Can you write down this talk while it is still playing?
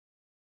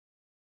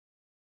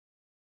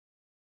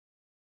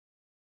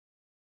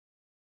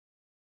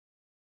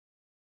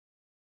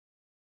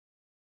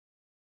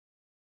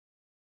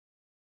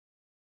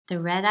The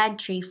Red-Eyed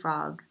Tree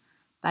Frog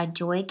by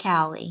Joy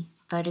Cowley.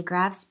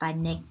 Photographs by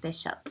Nick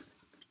Bishop.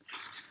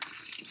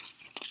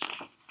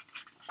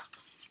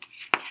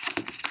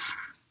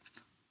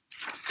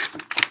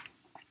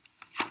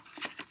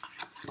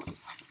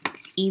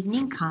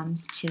 Evening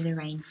comes to the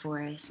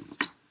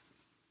rainforest.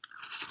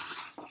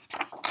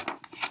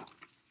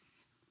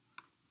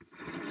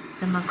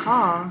 The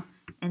macaw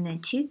and the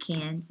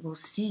toucan will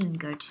soon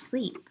go to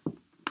sleep.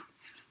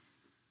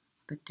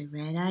 But the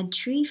red-eyed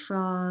tree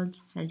frog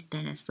has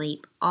been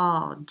asleep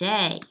all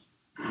day.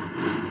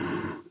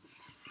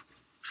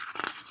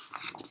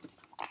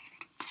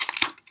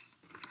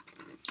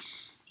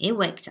 It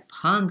wakes up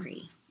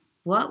hungry.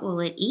 What will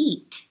it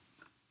eat?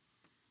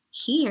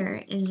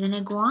 Here is an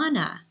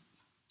iguana.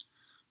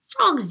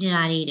 Frogs do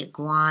not eat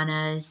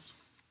iguanas.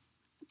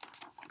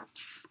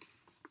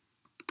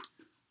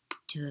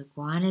 Do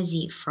iguanas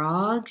eat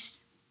frogs?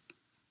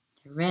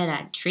 The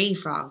red-eyed tree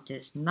frog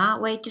does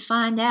not wait to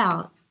find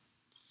out.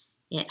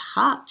 It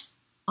hops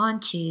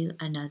onto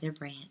another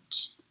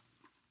branch.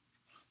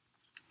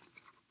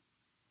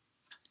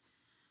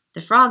 The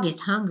frog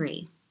is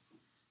hungry,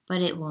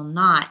 but it will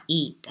not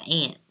eat the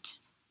ant.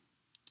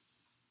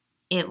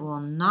 It will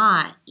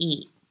not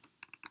eat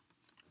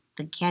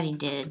the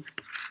katydid.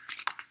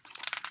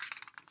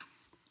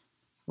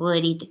 Will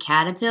it eat the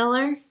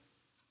caterpillar?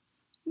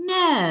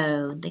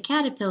 No, the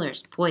caterpillar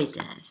is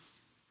poisonous.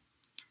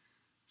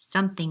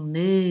 Something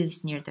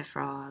moves near the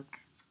frog.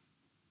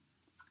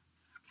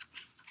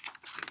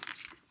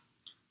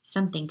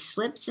 Something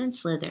slips and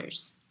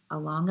slithers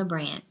along a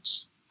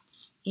branch.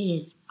 It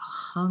is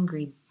a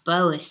hungry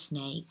boa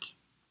snake.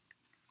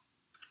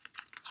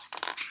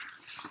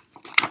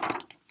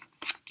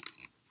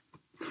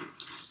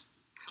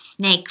 The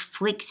snake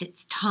flicks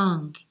its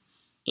tongue.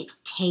 It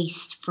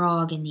tastes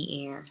frog in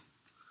the air.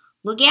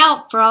 Look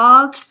out,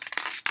 frog!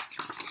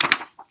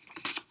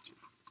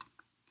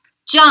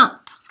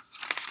 Jump!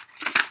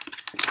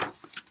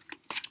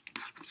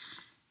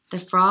 The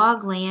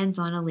frog lands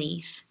on a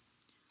leaf,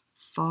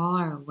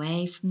 far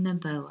away from the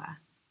boa.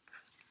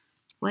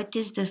 What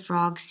does the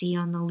frog see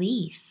on the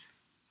leaf?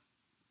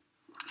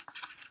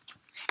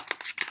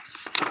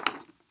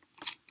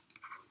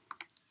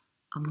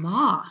 A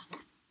moth.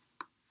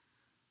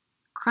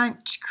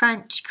 Crunch,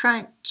 crunch,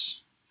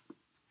 crunch.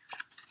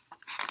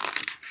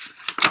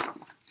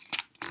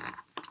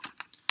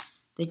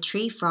 The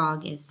tree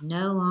frog is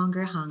no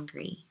longer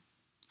hungry.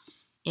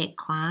 It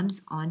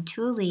climbs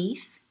onto a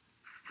leaf.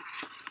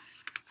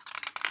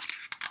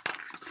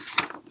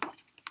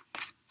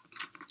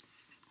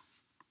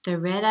 The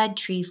red-eyed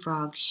tree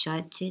frog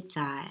shuts its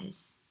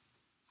eyes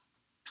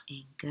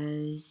and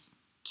goes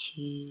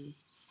to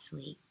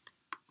sleep.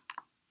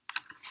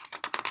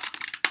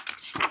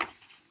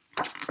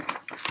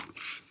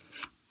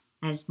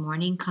 As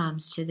morning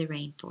comes to the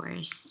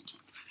rainforest.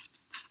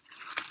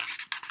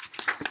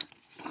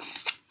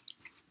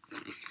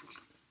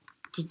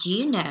 Did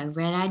you know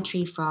red-eyed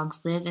tree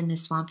frogs live in the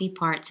swampy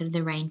parts of the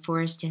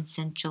rainforest in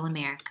Central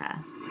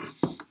America?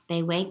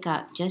 They wake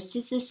up just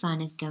as the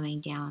sun is going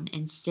down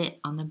and sit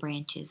on the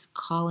branches,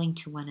 calling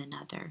to one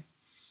another.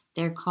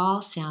 Their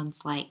call sounds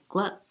like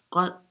gluck,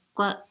 gluck,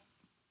 gluck.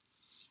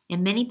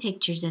 In many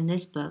pictures in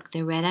this book,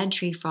 the red-eyed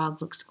tree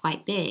frog looks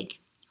quite big.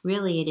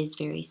 Really, it is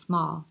very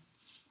small.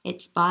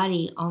 Its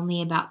body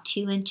only about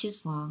 2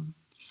 inches long.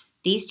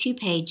 These 2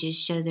 pages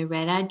show the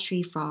red-eyed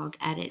tree frog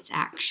at its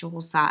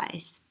actual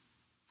size.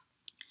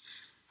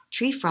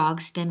 Tree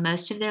frogs spend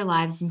most of their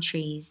lives in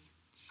trees.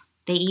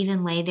 They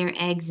even lay their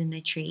eggs in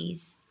the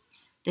trees.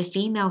 The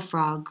female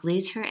frog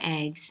glues her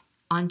eggs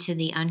onto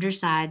the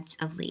undersides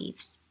of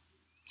leaves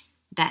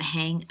that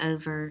hang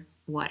over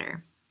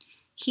water.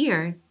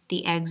 Here,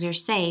 the eggs are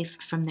safe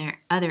from their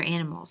other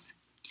animals.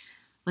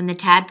 When the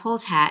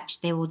tadpoles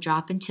hatch, they will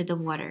drop into the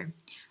water,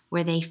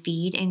 where they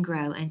feed and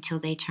grow until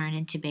they turn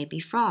into baby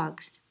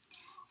frogs.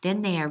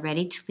 Then they are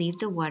ready to leave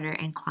the water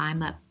and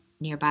climb up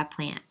nearby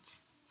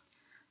plants.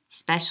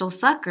 Special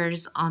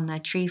suckers on the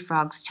tree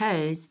frog's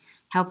toes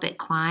help it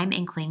climb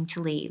and cling to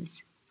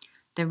leaves.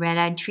 The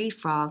red-eyed tree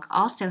frog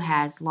also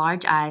has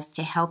large eyes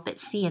to help it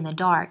see in the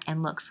dark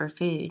and look for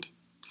food.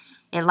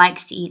 It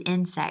likes to eat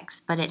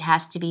insects, but it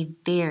has to be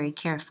very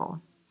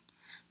careful.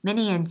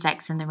 Many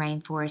insects in the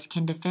rainforest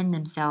can defend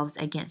themselves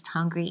against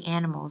hungry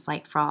animals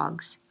like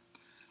frogs.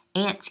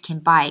 Ants can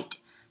bite,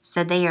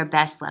 so they are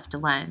best left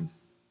alone.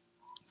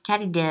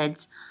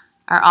 Katydids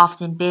are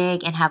often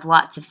big and have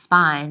lots of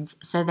spines,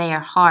 so they are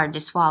hard to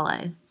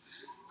swallow.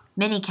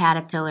 Many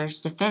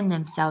caterpillars defend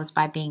themselves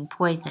by being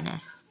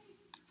poisonous.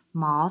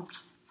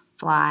 Moths,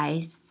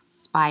 flies,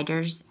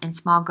 spiders, and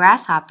small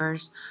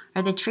grasshoppers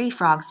are the tree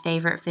frog's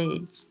favorite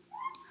foods.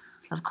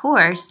 Of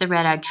course, the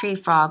red-eyed tree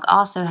frog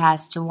also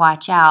has to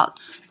watch out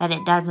that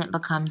it doesn't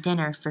become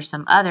dinner for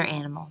some other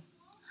animal.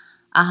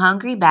 A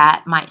hungry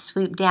bat might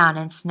swoop down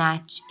and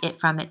snatch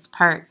it from its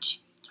perch,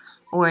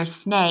 or a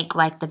snake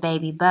like the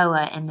baby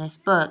boa in this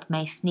book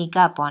may sneak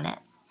up on it.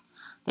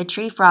 The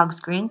tree frog's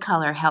green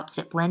color helps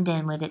it blend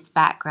in with its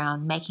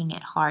background, making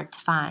it hard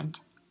to find.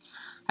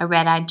 A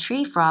red-eyed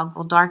tree frog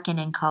will darken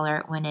in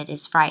color when it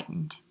is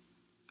frightened.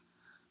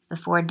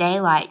 Before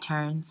daylight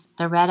turns,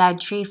 the red-eyed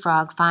tree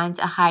frog finds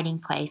a hiding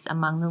place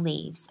among the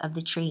leaves of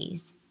the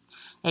trees.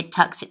 It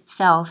tucks its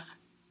toes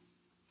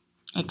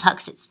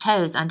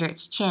under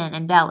its chin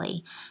and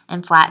belly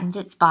and flattens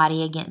its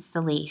body against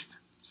the leaf.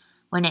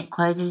 When it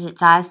closes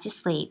its eyes to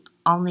sleep,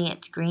 only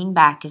its green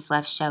back is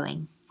left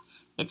showing.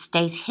 It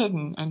stays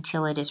hidden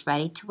until it is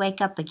ready to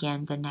wake up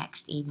again the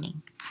next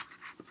evening.